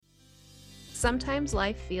Sometimes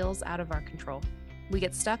life feels out of our control. We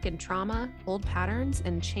get stuck in trauma, old patterns,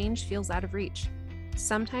 and change feels out of reach.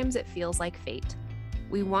 Sometimes it feels like fate.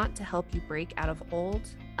 We want to help you break out of old,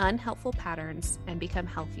 unhelpful patterns and become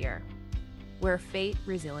healthier. We're Fate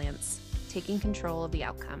Resilience, taking control of the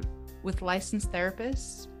outcome. With licensed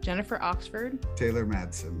therapists Jennifer Oxford, Taylor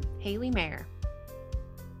Madsen, Haley Mayer.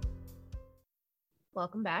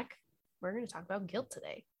 Welcome back. We're going to talk about guilt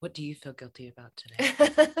today. what do you feel guilty about today?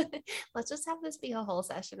 Let's just have this be a whole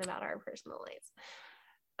session about our personal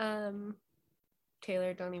lives.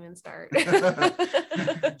 Taylor, don't even start.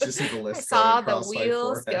 Just see the list. I saw the across my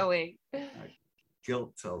wheels forehead. going.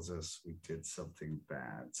 Guilt tells us we did something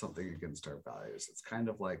bad, something against our values. It's kind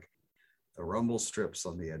of like the rumble strips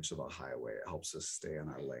on the edge of the highway. It helps us stay in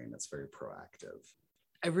our lane. It's very proactive.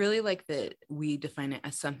 I really like that we define it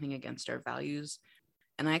as something against our values.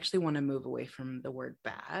 And I actually want to move away from the word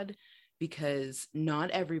bad because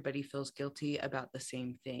not everybody feels guilty about the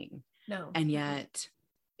same thing. No. And yet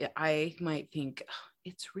I might think, "Oh,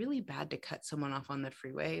 it's really bad to cut someone off on the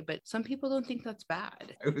freeway," but some people don't think that's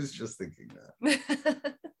bad. I was just thinking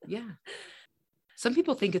that. Yeah. Some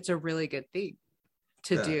people think it's a really good thing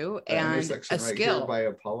to do That and intersection a right skill. here by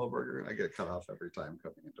Apollo Burger, I get cut off every time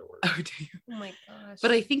coming into work. Oh, do you? Oh my gosh. But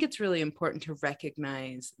I think it's really important to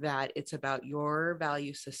recognize that it's about your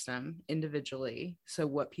value system individually. So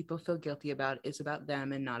what people feel guilty about is about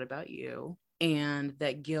them and not about you. And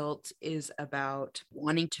that guilt is about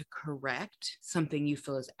wanting to correct something you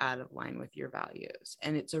feel is out of line with your values.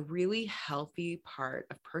 And it's a really healthy part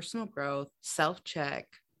of personal growth, self-check,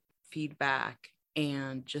 feedback,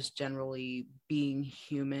 and just generally being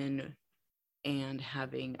human and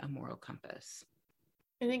having a moral compass.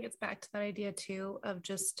 I think it's back to that idea too of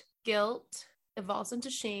just guilt evolves into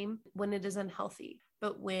shame when it is unhealthy.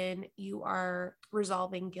 But when you are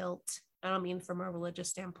resolving guilt, I don't mean from a religious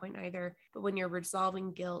standpoint either, but when you're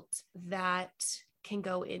resolving guilt, that can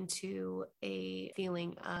go into a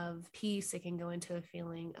feeling of peace. It can go into a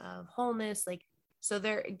feeling of wholeness. So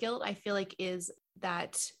guilt, I feel like, is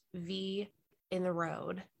that V in the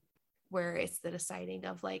road where it's the deciding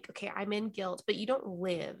of like, okay, I'm in guilt, but you don't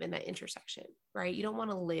live in that intersection, right? You don't want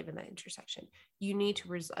to live in that intersection. You need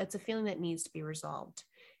to it's a feeling that needs to be resolved.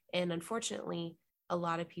 And unfortunately, a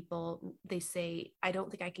lot of people, they say, I don't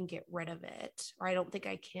think I can get rid of it, or I don't think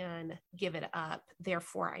I can give it up.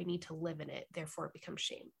 Therefore, I need to live in it. Therefore, it becomes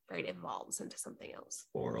shame, right? It evolves into something else.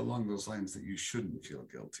 Or along those lines that you shouldn't feel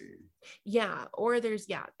guilty. Yeah. Or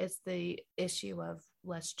it's the issue of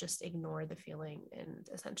let's just ignore the feeling and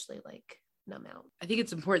essentially numb out. I think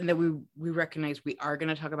it's important that we recognize we are going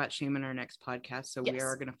to talk about shame in our next podcast. So Yes. we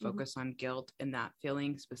are going to focus on guilt and that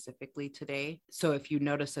feeling specifically today. So if you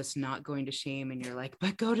notice us not going to shame and you're like,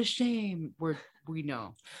 but go to shame, we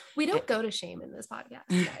know. We don't go to shame in this podcast,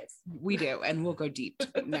 guys. We do, and we'll go deep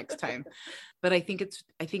next time. But I think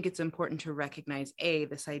it's important to recognize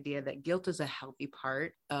this idea that guilt is a healthy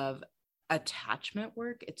part of attachment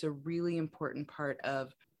work. It's a really important part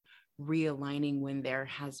of realigning when there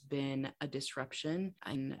has been a disruption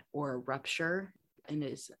or a rupture, and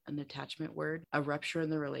is an attachment word, a rupture in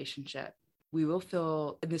the relationship. We will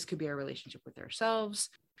feel, and this could be our relationship with ourselves,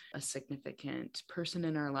 a significant person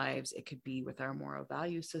in our lives. It could be with our moral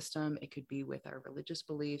value system. It could be with our religious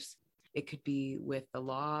beliefs. It could be with the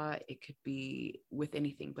law. It could be with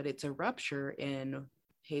anything, but it's a rupture in,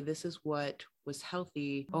 hey, this is what was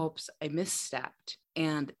healthy. Oops, I misstepped.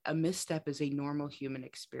 And a misstep is a normal human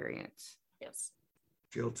experience. Yes.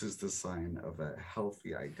 Guilt is the sign of a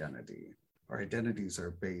healthy identity. Our identities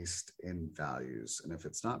are based in values. And if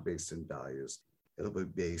it's not based in values, it'll be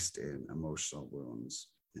based in emotional wounds.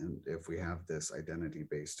 And if we have this identity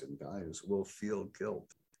based in values, we'll feel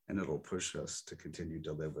guilt, and it'll push us to continue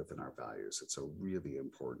to live within our values. It's a really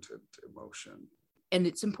important emotion. And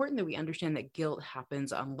it's important that we understand that guilt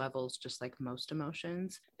happens on levels just like most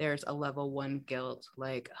emotions. There's a level 1 guilt,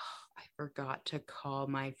 like, oh, I forgot to call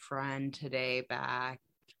my friend today back.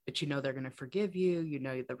 But they're going to forgive you.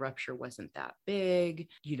 The rupture wasn't that big,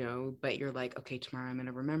 but you're like, okay, tomorrow I'm going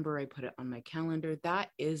to remember. I put it on my calendar.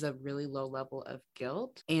 That is a really low level of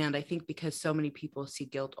guilt. And I think because so many people see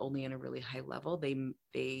guilt only in a really high level,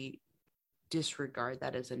 they disregard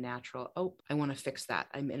that as a natural, I want to fix that.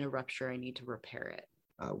 I'm in a rupture. I need to repair it.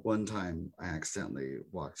 One time I accidentally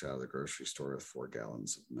walked out of the grocery store with 4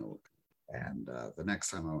 gallons of milk. And the next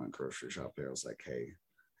time I went grocery shopping, I was like, hey,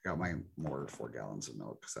 I got my more 4 gallons of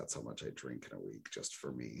milk because that's how much I drink in a week just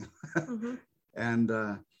for me. Mm-hmm. And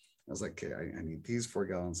I was like, okay, I need these 4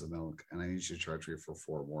 gallons of milk, and I need you to charge me for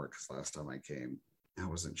 4 more because last time I came, I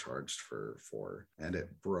wasn't charged for 4. And it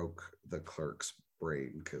broke the clerk's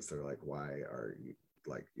brain because they're like, why are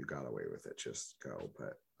like, you got away with it, just go.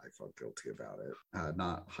 But I felt guilty about it.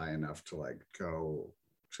 Not high enough to like go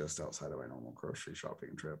just outside of my normal grocery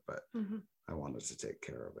shopping trip, but I wanted to take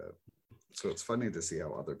care of it. So it's funny to see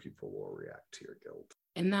how other people will react to your guilt.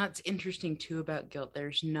 And that's interesting too about guilt.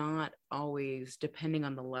 There's not always, depending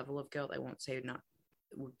on the level of guilt, I won't say not,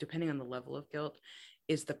 depending on the level of guilt,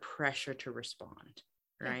 is the pressure to respond,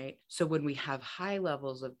 right? So when we have high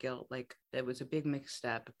levels of guilt, like there was a big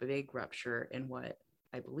misstep, a big rupture in what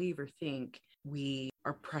I believe or think, we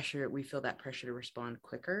feel that pressure to respond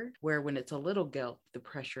quicker. Where when it's a little guilt, the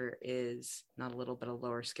pressure is not a little, but a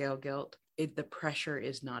lower scale guilt. The pressure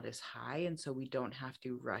is not as high. And so we don't have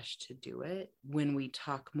to rush to do it. When we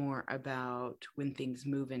talk more about when things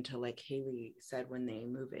move into, like Haley said, when they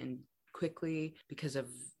move in quickly because of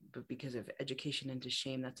education into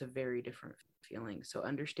shame, that's a very different feeling. So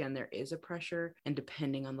understand there is a pressure, and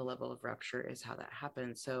depending on the level of rupture is how that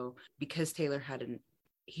happens. So because Taylor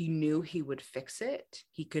he knew he would fix it,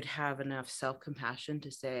 he could have enough self-compassion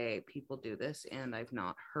to say, people do this and I've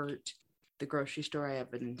not hurt the grocery store, I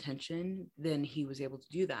have an intention, then he was able to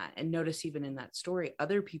do that. And notice even in that story,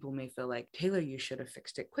 other people may feel like, Taylor, you should have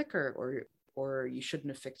fixed it quicker, or you shouldn't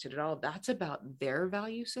have fixed it at all. That's about their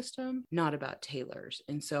value system, not about Taylor's.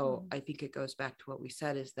 And so I think it goes back to what we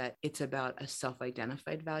said, is that it's about a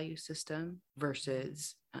self-identified value system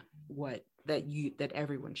versus that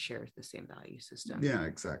everyone shares the same value system. Yeah,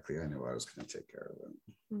 exactly. I knew I was going to take care of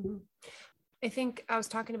it. I think I was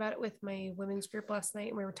talking about it with my women's group last night,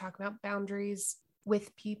 and we were talking about boundaries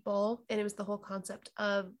with people. And it was the whole concept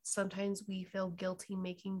of sometimes we feel guilty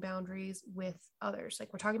making boundaries with others.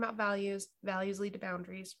 Like, we're talking about values lead to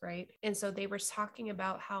boundaries, right? And so they were talking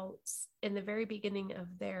about how in the very beginning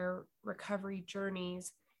of their recovery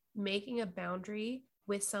journeys, making a boundary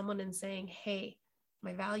with someone and saying, hey,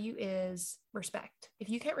 my value is respect. If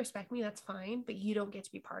you can't respect me, that's fine, but you don't get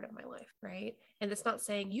to be part of my life, right? And it's not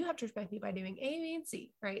saying you have to respect me by doing A, B, and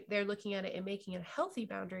C, right? They're looking at it and making a healthy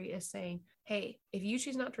boundary is saying, hey, if you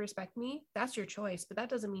choose not to respect me, that's your choice, but that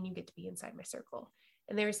doesn't mean you get to be inside my circle.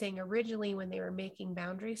 And they were saying originally when they were making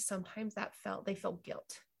boundaries, sometimes they felt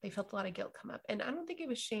guilt. They felt a lot of guilt come up. And I don't think it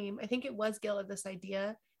was shame. I think it was guilt of this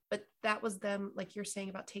idea, but that was them, like you're saying,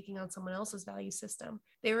 about taking on someone else's value system.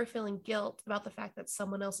 They were feeling guilt about the fact that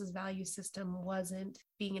someone else's value system wasn't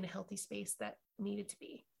being in a healthy space that needed to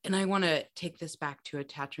be. And I want to take this back to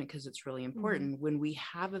attachment because it's really important. When we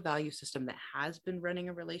have a value system that has been running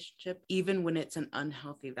a relationship, even when it's an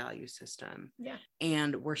unhealthy value system,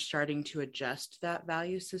 and we're starting to adjust that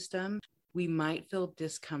value system, we might feel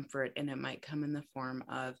discomfort, and it might come in the form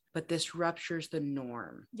of, but this ruptures the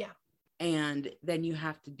norm. Yeah. And then you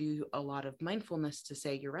have to do a lot of mindfulness to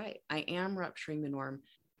say, you're right, I am rupturing the norm.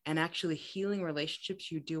 And actually healing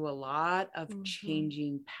relationships, you do a lot of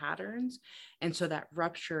changing patterns. And so that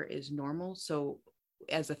rupture is normal. So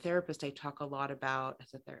as a therapist, I talk a lot about,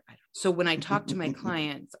 so when I talk to my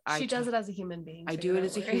clients, she does it as a human being. I do it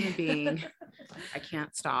as a human being. I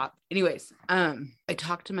can't stop. Anyways, I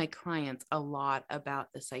talk to my clients a lot about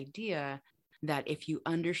this idea that if you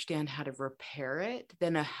understand how to repair it,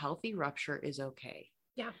 then a healthy rupture is okay.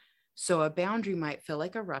 Yeah. So a boundary might feel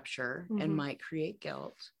like a rupture and might create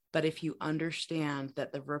guilt. But if you understand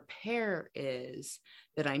that the repair is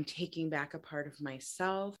that I'm taking back a part of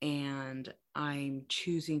myself and I'm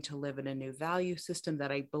choosing to live in a new value system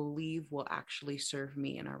that I believe will actually serve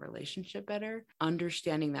me in our relationship better,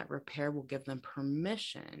 understanding that repair will give them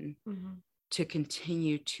permission to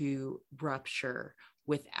continue to rupture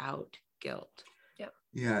without guilt.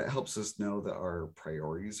 Yeah, it helps us know that our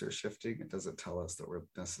priorities are shifting. It doesn't tell us that we're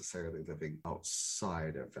necessarily living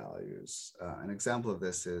outside of values. An example of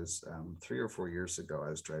this is 3 or 4 years ago, I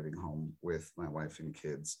was driving home with my wife and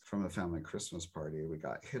kids from a family Christmas party. We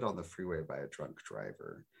got hit on the freeway by a drunk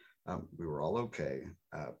driver. We were all okay,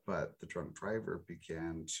 but the drunk driver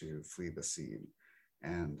began to flee the scene.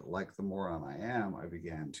 And like the moron I am, I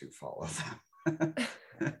began to follow them.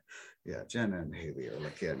 Yeah, Jen and Haley are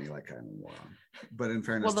looking at me like I'm a moron. But in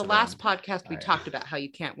fairness, well, the last podcast we talked about how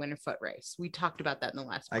you can't win a foot race. We talked about that in the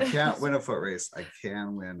last podcast. I can't win a foot race. I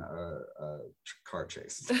can win a car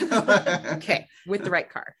chase. Okay, with the right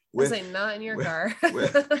car. Not in your car.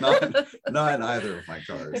 Not in either of my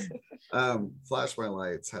cars. Flashed my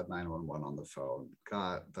lights, had 911 on the phone,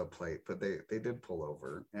 got the plate, but they did pull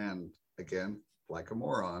over. And again, like a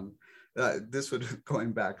moron. This would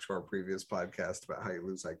going back to our previous podcast about how you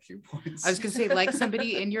lose IQ points. I was going to say, like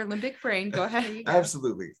somebody in your limbic brain. Go ahead.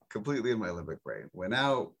 Absolutely. Completely in my limbic brain. Went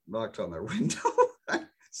out, knocked on their window.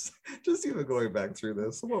 Just even going back through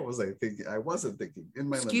this, what was I thinking? I wasn't thinking in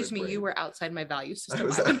my Excuse limbic me, brain. you were outside my value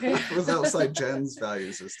system. I was outside Jen's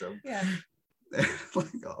value system. Yeah. Like,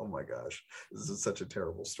 oh my gosh, this is such a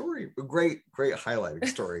terrible story. A great highlighting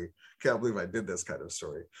story. Can't believe I did this kind of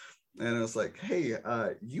story. And I was like, hey,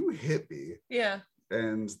 you hit me. Yeah.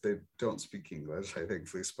 And they don't speak English. I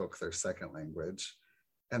thankfully spoke their second language.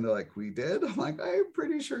 And they're like, we did? I'm like, I'm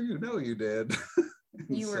pretty sure you know you did.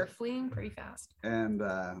 You were fleeing pretty fast. And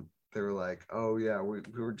they were like, oh yeah, we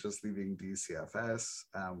were just leaving DCFS.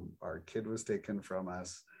 Our kid was taken from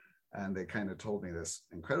us. And they kind of told me this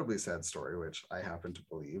incredibly sad story, which I happen to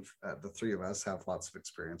believe. The three of us have lots of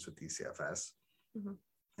experience with DCFS. Mm-hmm.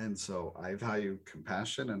 And so I value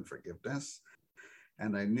compassion and forgiveness.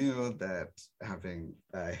 And I knew that having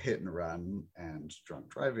a hit and run and drunk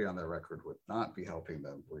driving on their record would not be helping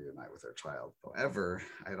them reunite with their child. However,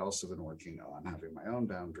 I'd also been working on having my own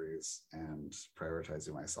boundaries and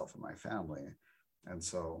prioritizing myself and my family. And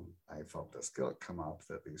so I felt this guilt come up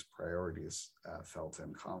that these priorities felt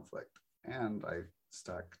in conflict. And I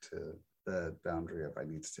stuck to the boundary of I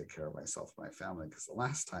need to take care of myself and my family, because the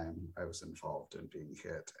last time I was involved in being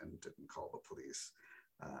hit and didn't call the police,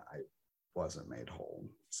 I wasn't made whole.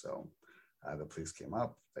 So the police came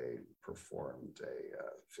up, they performed a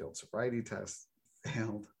field sobriety test,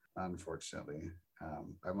 failed, unfortunately.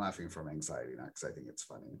 I'm laughing from anxiety, not because I think it's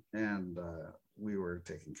funny. And we were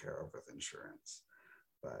taken care of with insurance,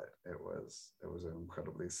 but it was an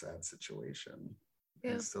incredibly sad situation.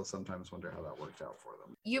 Yeah. I still sometimes wonder how that worked out for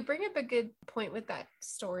them. You bring up a good point with that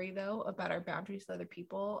story, though, about our boundaries with other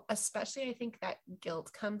people. Especially, I think that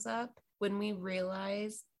guilt comes up when we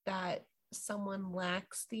realize that someone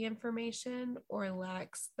lacks the information or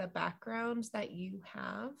lacks the backgrounds that you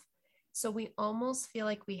have. So we almost feel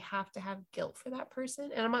like we have to have guilt for that person.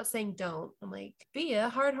 And I'm not saying don't. I'm like, be a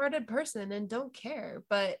hard-hearted person and don't care.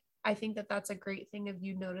 But I think that that's a great thing of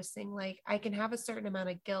you noticing, like, I can have a certain amount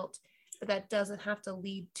of guilt, but that doesn't have to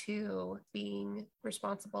lead to being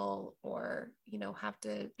responsible or, have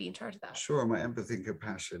to be in charge of that. Sure. My empathy and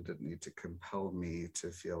compassion didn't need to compel me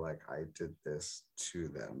to feel like I did this to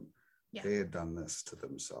them. Yeah. They had done this to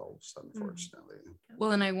themselves, unfortunately. Mm-hmm.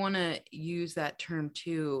 Well, and I want to use that term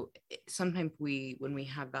too. Sometimes when we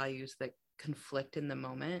have values that conflict in the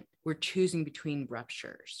moment, we're choosing between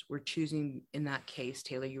ruptures. We're choosing, in that case,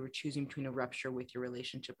 Taylor, you were choosing between a rupture with your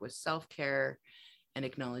relationship with self-care and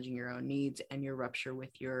acknowledging your own needs, and your rupture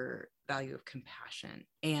with your value of compassion,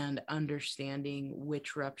 and understanding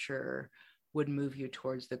which rupture would move you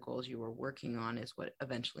towards the goals you were working on is what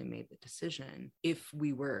eventually made the decision. If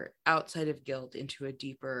we were outside of guilt into a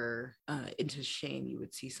deeper, into shame, you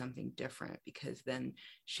would see something different, because then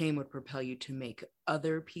shame would propel you to make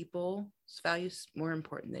other people's values more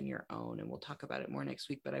important than your own. And we'll talk about it more next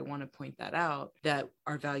week, but I want to point that out, that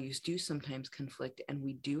our values do sometimes conflict, and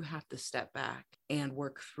we do have to step back and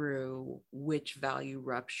work through which value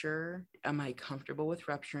rupture am I comfortable with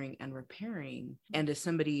rupturing and repairing. And as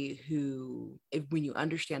somebody who, when you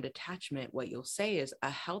understand attachment, what you'll say is a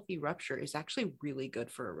healthy rupture is actually really good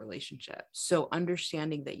for a relationship. So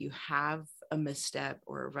understanding that you have a misstep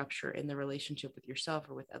or a rupture in the relationship with yourself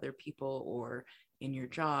or with other people or in your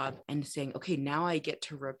job, and saying, okay, now I get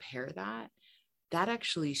to repair that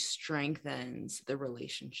actually strengthens the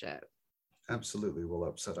relationship. Absolutely. We'll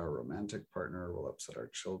upset our romantic partner, we'll upset our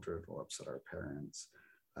children, we'll upset our parents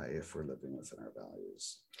if we're living within our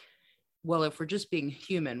values. Well, if we're just being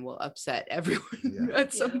human, we'll upset everyone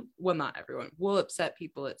at some, well, not everyone, we'll upset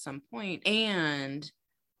people at some point. And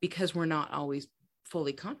because we're not always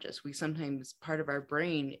fully conscious, we sometimes, part of our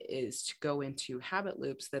brain is to go into habit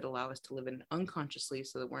loops that allow us to live in unconsciously,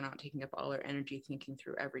 so that we're not taking up all our energy thinking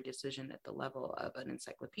through every decision at the level of an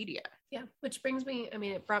encyclopedia. Yeah, which brings me,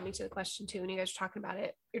 it brought me to the question too, when you guys are talking about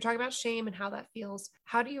it, you're talking about shame and how that feels.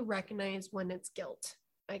 How do you recognize when it's guilt?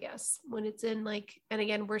 I guess when it's in and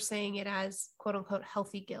again, we're saying it as quote unquote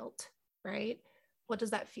healthy guilt, right? What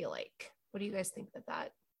does that feel like? What do you guys think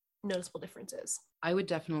that noticeable difference is? I would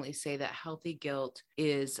definitely say that healthy guilt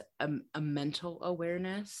is a mental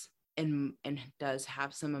awareness and does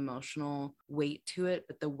have some emotional weight to it,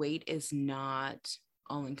 but the weight is not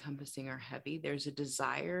all encompassing or heavy. There's a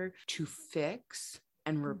desire to fix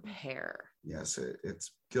and repair. Yes,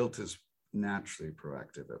 it's guilt is naturally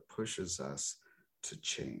proactive. It pushes us to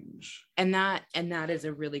change. And that is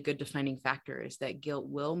a really good defining factor, is that guilt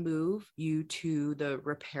will move you to the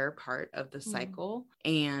repair part of the cycle.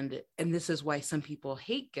 And this is why some people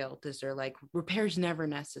hate guilt, is they're like, repair's never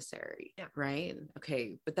necessary. Yeah. Right.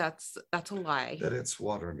 Okay. But that's a lie. That it's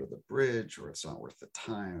water under the bridge, or it's not worth the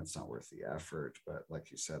time. It's not worth the effort. But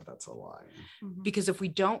like you said, that's a lie. Because if we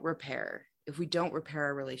don't repair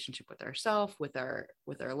our relationship with ourselves, with our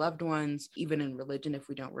loved ones, even in religion, if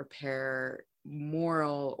we don't repair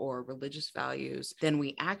moral or religious values, then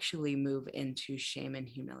we actually move into shame and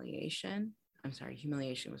humiliation. I'm sorry,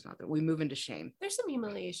 humiliation was not that. We move into shame. There's some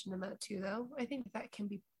humiliation in that too, though. I think that can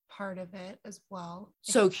be part of it as well.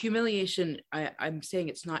 So humiliation, I'm saying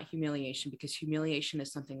it's not humiliation because humiliation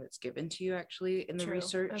is something that's given to you actually in the True.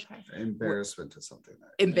 research. Okay. Embarrassment is something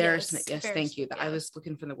that Embarrassment. Yes, Yes, thank you. yeah. I was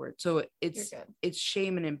looking for the word. So You're good. it's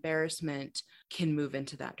shame and embarrassment can move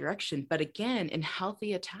into that direction. But again, in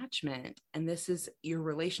healthy attachment, and this is your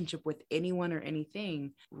relationship with anyone or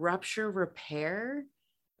anything, rupture repair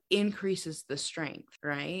increases the strength,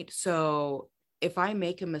 right? So if I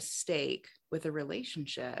make a mistake with a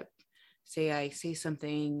relationship, say I say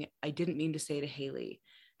something I didn't mean to say to Haley,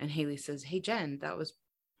 and Haley says, "Hey Jen, that was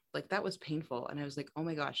painful." And I was like, "Oh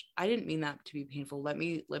my gosh, I didn't mean that to be painful. Let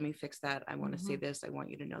me fix that. I want to say this. I want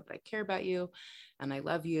you to know that I care about you and I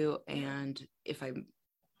love you. And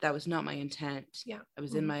that was not my intent. Yeah. I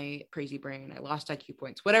was in my crazy brain. I lost IQ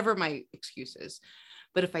points, whatever my excuse is."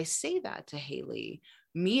 But if I say that to Haley,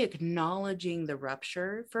 me acknowledging the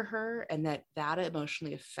rupture for her and that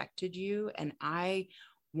emotionally affected you, and I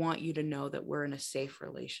want you to know that we're in a safe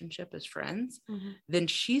relationship as friends, then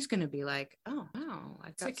she's going to be like, "Oh, wow,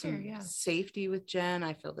 I've got some safety with Jen.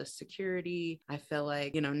 I feel this security. I feel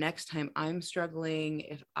like, next time I'm struggling,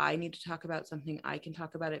 if I need to talk about something, I can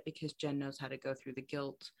talk about it because Jen knows how to go through the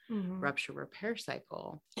guilt rupture repair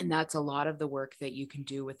cycle." And that's a lot of the work that you can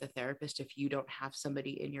do with a therapist if you don't have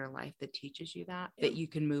somebody in your life that teaches you that you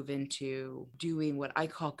can move into doing what I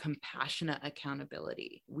call compassionate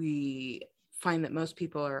accountability. We find that most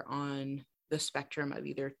people are on the spectrum of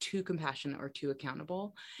either too compassionate or too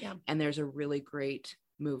accountable. Yeah. And there's a really great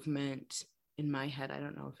movement in my head. I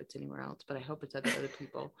don't know if it's anywhere else, but I hope it's other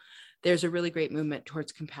people. There's a really great movement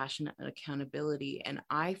towards compassionate accountability. And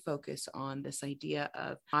I focus on this idea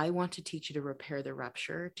of, I want to teach you to repair the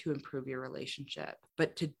rupture to improve your relationship.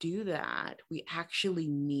 But to do that, we actually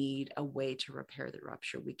need a way to repair the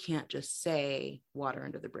rupture. We can't just say water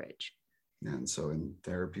under the bridge. And so in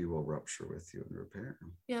therapy, we'll rupture with you and repair.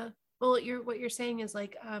 Yeah. Well, what you're saying is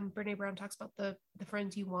like Brene Brown talks about the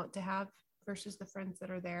friends you want to have versus the friends that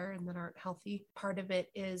are there and that aren't healthy. Part of it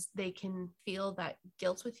is they can feel that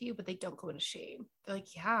guilt with you, but they don't go into shame. They're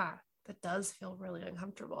like, yeah, that does feel really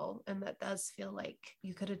uncomfortable. And that does feel like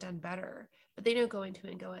you could have done better, but they don't go into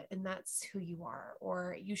it and go, and that's who you are,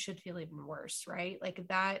 or you should feel even worse, right? Like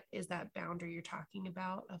that is that boundary you're talking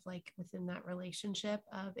about of like within that relationship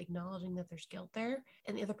of acknowledging that there's guilt there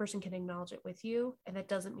and the other person can acknowledge it with you. And that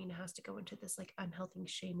doesn't mean it has to go into this like unhealthy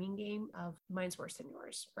shaming game of mine's worse than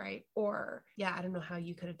yours, right? Or yeah, I don't know how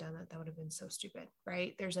you could have done that. That would have been so stupid,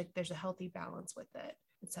 right? There's a healthy balance with it.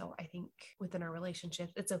 And so I think within our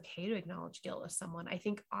relationships, it's okay to acknowledge guilt of someone. I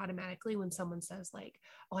think automatically when someone says like,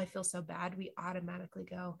 "Oh, I feel so bad," we automatically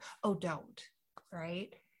go, "Oh, don't,"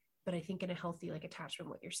 right? But I think in a healthy like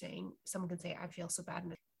attachment, what you're saying, someone can say, "I feel so bad,"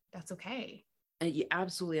 and that's okay.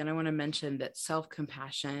 Absolutely. And I want to mention that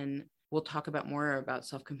self-compassion, we'll talk about more about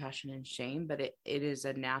self-compassion and shame, but it is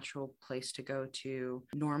a natural place to go to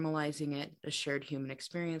normalizing it, a shared human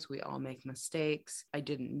experience. We all make mistakes. I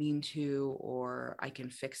didn't mean to, or I can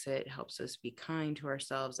fix it. It helps us be kind to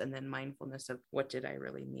ourselves. And then mindfulness of what did I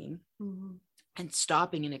really mean? And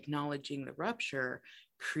stopping and acknowledging the rupture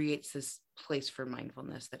creates this place for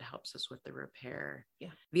mindfulness that helps us with the repair.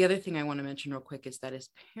 Yeah. The other thing I want to mention real quick is that as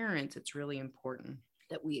parents, it's really important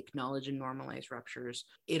that we acknowledge and normalize ruptures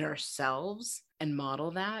in ourselves and model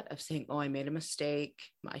that of saying, "Oh, I made a mistake.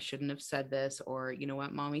 I shouldn't have said this," or, "You know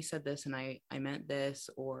what, mommy said this and I meant this,"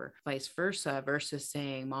 or vice versa, versus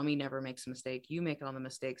saying, "Mommy never makes a mistake. You make all the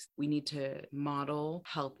mistakes." We need to model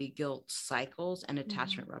healthy guilt cycles and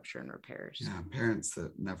attachment rupture and repairs. Yeah, parents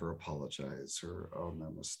that never apologize or own their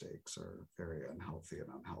mistakes are very unhealthy and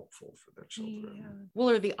unhelpful for their children. Yeah. Well,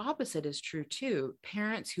 or the opposite is true too.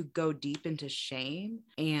 Parents who go deep into shame,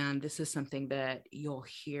 and this is something that you'll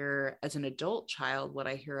hear as an adult child, what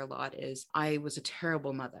I hear a lot is, "I was a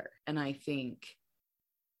terrible mother." And I think,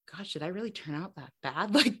 gosh, did I really turn out that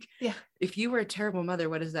bad? Like, Yeah. If you were a terrible mother,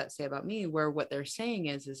 what does that say about me? Where what they're saying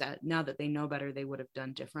is that now that they know better, they would have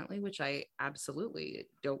done differently, which I absolutely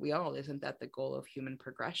don't. We all, isn't that the goal of human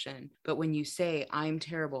progression? But when you say, "I'm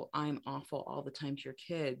terrible, I'm awful all the time" to your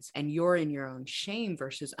kids, and you're in your own shame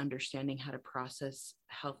versus understanding how to process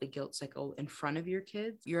healthy guilt cycle in front of your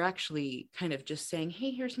kids, you're actually kind of just saying,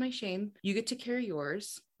 "Hey, here's my shame. You get to carry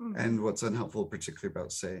yours." And what's unhelpful, particularly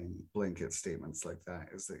about saying blanket statements like that,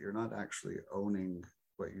 is that you're not actually owning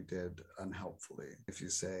what you did unhelpfully. If you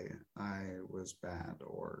say, "I was bad,"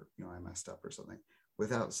 or, "I messed up," or something,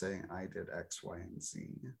 without saying I did X, Y, and Z.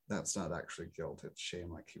 That's not actually guilt. It's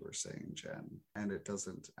shame, like you were saying, Jen. And it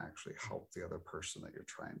doesn't actually help the other person that you're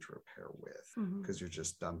trying to repair with, because you're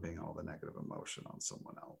just dumping all the negative emotion on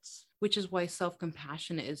someone else. Which is why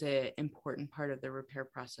self-compassion is an important part of the repair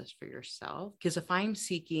process for yourself. Because if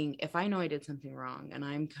I know I did something wrong and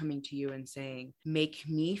I'm coming to you and saying, make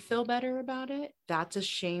me feel better about it, that's a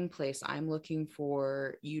shame place. I'm looking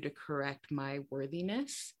for you to correct my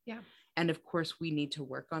worthiness. Yeah. And of course, we need to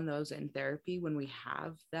work on those in therapy when we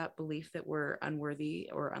have that belief that we're unworthy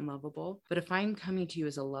or unlovable. But if I'm coming to you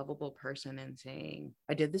as a lovable person and saying,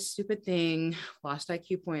 I did this stupid thing, lost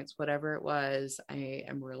IQ points, whatever it was, I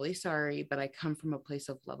am really sorry, but I come from a place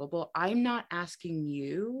of lovable. I'm not asking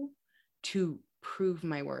you to prove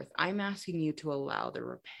my worth. I'm asking you to allow the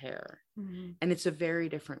repair. And it's a very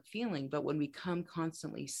different feeling. But when we come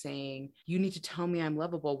constantly saying, you need to tell me I'm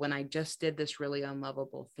lovable when I just did this really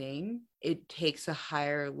unlovable thing, it takes a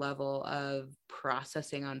higher level of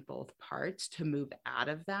processing on both parts to move out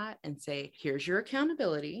of that and say, here's your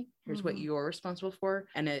accountability. Here's what you're responsible for.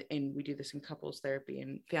 And we do this in couples therapy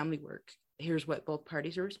and family work. Here's what both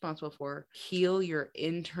parties are responsible for. Heal your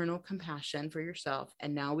internal compassion for yourself.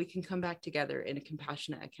 And now we can come back together in a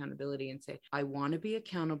compassionate accountability and say, I want to be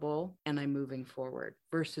accountable and I'm moving forward,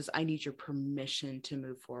 versus I need your permission to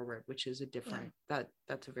move forward, which is a different,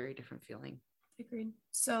 that's a very different feeling. Agreed.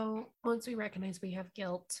 So once we recognize we have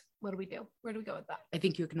guilt, what do we do? Where do we go with that? I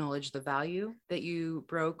think you acknowledge the value that you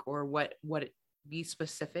broke, or what be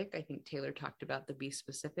specific. I think Taylor talked about the be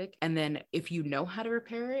specific. And then if you know how to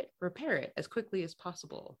repair it as quickly as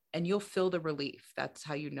possible, and you'll feel the relief. That's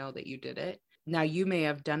how you know that you did it. Now, you may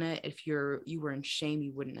have done it. If you were in shame,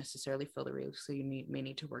 you wouldn't necessarily feel the relief. So you may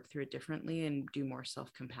need to work through it differently and do more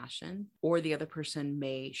self-compassion. Or the other person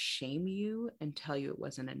may shame you and tell you it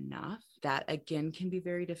wasn't enough. That again can be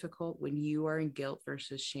very difficult. When you are in guilt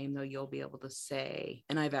versus shame, though, you'll be able to say,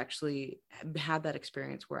 and I've actually had that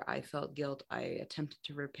experience where I felt guilt. I attempted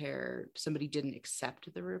to repair. Somebody didn't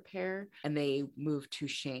accept the repair and they moved to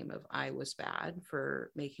shame of I was bad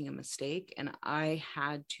for making a mistake. And I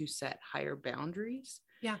had to set higher boundaries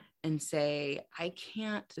and say,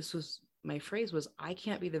 my phrase was, I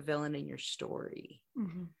can't be the villain in your story.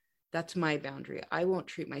 That's my boundary. I won't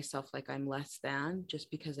treat myself like I'm less than just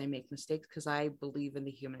because I make mistakes, because I believe in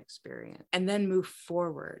the human experience, and then move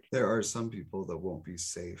forward. There are some people that won't be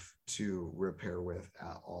safe to repair with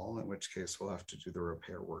at all, in which case we'll have to do the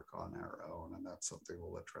repair work on our own. And that's something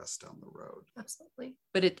we'll address down the road. Absolutely.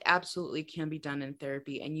 But it absolutely can be done in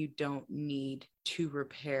therapy, and you don't need to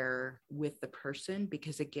repair with the person,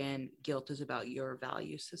 because again, guilt is about your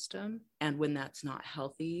value system. And when that's not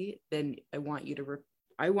healthy, then I want you to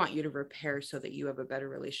repair so that you have a better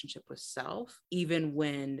relationship with self, even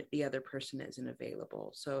when the other person isn't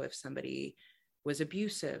available. So if somebody was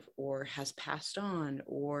abusive or has passed on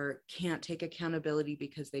or can't take accountability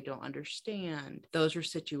because they don't understand, those are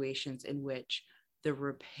situations in which the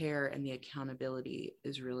repair and the accountability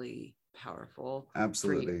is really powerful.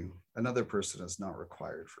 Absolutely. Another person is not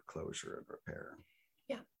required for closure and repair.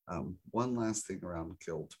 Yeah. One last thing around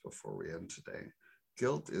guilt before we end today.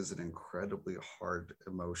 Guilt is an incredibly hard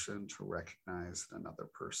emotion to recognize in another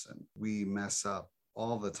person. We mess up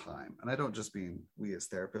all the time. And I don't just mean we as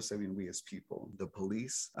therapists, I mean we as people. The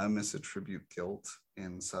police misattribute guilt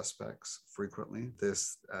in suspects frequently.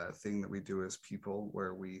 This thing that we do as people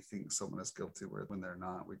where we think someone is guilty when they're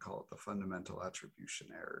not, we call it the fundamental attribution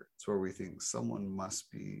error. It's where we think someone must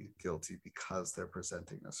be guilty because they're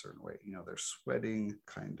presenting a certain way. You know, they're sweating,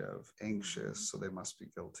 kind of anxious, so they must be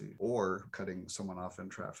guilty. Or cutting someone off in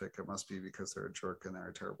traffic, it must be because they're a jerk and they're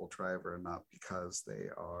a terrible driver, and not because they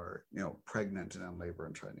are, pregnant and in labor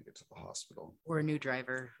and trying to get to the hospital. Or a new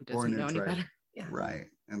driver who doesn't know any better. Yeah. Right.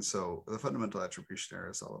 And so the fundamental attribution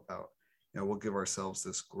error is all about, we'll give ourselves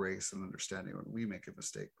this grace and understanding when we make a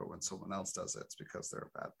mistake, but when someone else does it, it's because they're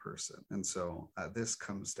a bad person. And so this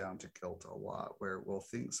comes down to guilt a lot, where we'll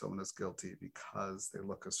think someone is guilty because they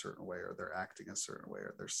look a certain way, or they're acting a certain way,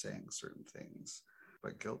 or they're saying certain things.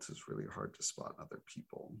 But guilt is really hard to spot in other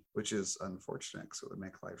people, which is unfortunate, because it would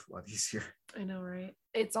make life a lot easier. I know, right?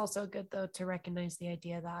 It's also good, though, to recognize the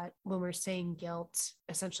idea that when we're saying guilt,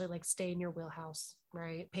 essentially like stay in your wheelhouse,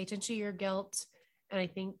 right? Pay attention to your guilt. And I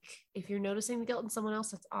think if you're noticing the guilt in someone else,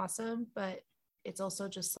 that's awesome. But it's also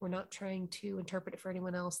just, we're not trying to interpret it for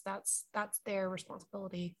anyone else. That's their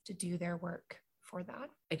responsibility to do their work for that.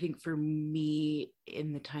 I think for me,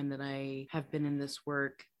 in the time that I have been in this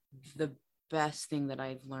work, the best thing that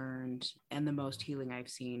I've learned and the most healing I've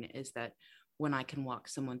seen is that when I can walk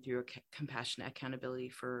someone through a compassionate accountability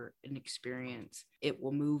for an experience, it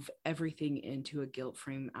will move everything into a guilt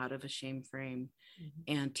frame out of a shame frame,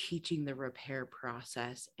 and teaching the repair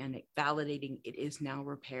process and validating it is now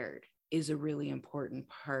repaired is a really important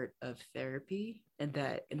part of therapy.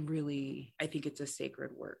 And really, I think it's a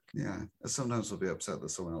sacred work. Yeah. Sometimes we'll be upset that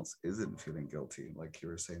someone else isn't feeling guilty, like you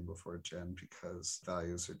were saying before, Jen, because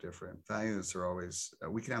values are different. Values are always,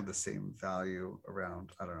 we can have the same value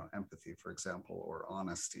around, I don't know, empathy, for example, or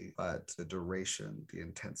honesty, but the duration, the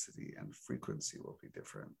intensity, and frequency will be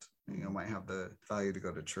different. You might have the value to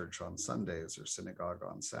go to church on Sundays or synagogue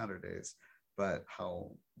on Saturdays, but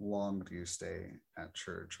how long do you stay at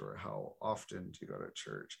church, or how often do you go to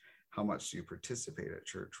church? How much do you participate at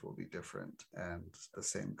church will be different. And the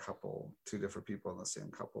same couple, two different people in the same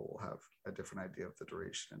couple will have a different idea of the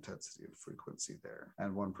duration, intensity, and frequency there.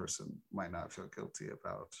 And one person might not feel guilty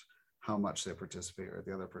about how much they participate, or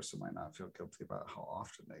the other person might not feel guilty about how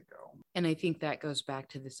often they go. And I think that goes back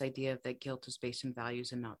to this idea that guilt is based in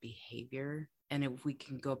values and not behavior. And if we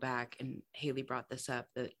can go back, and Haley brought this up,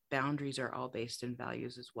 that boundaries are all based in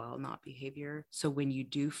values as well, not behavior. So when you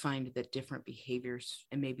do find that different behaviors,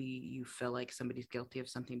 and maybe you feel like somebody's guilty of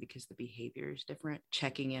something because the behavior is different,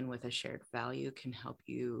 checking in with a shared value can help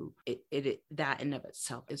you. That in of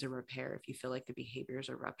itself is a repair. If you feel like the behaviors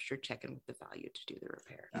are ruptured, check in with the value to do the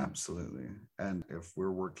repair. Absolutely. And if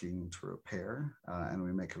we're working to repair and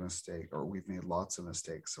we make a mistake, or we've made lots of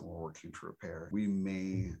mistakes and we're working to repair, we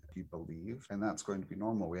may be believed, and that's going to be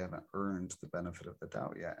normal. We haven't earned the benefit of the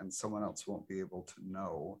doubt yet, and someone else won't be able to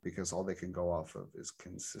know, because all they can go off of is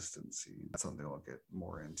consistency. That's something we'll get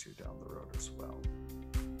more into down the road as well.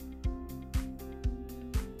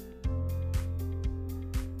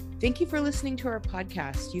 Thank you for listening to our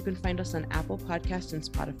podcast. You can find us on Apple Podcasts and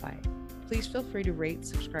Spotify. Please feel free to rate,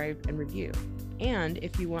 subscribe, and review. And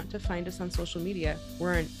if you want to find us on social media,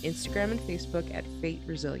 we're on Instagram and Facebook at Fate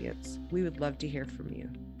Resilience. We would love to hear from you.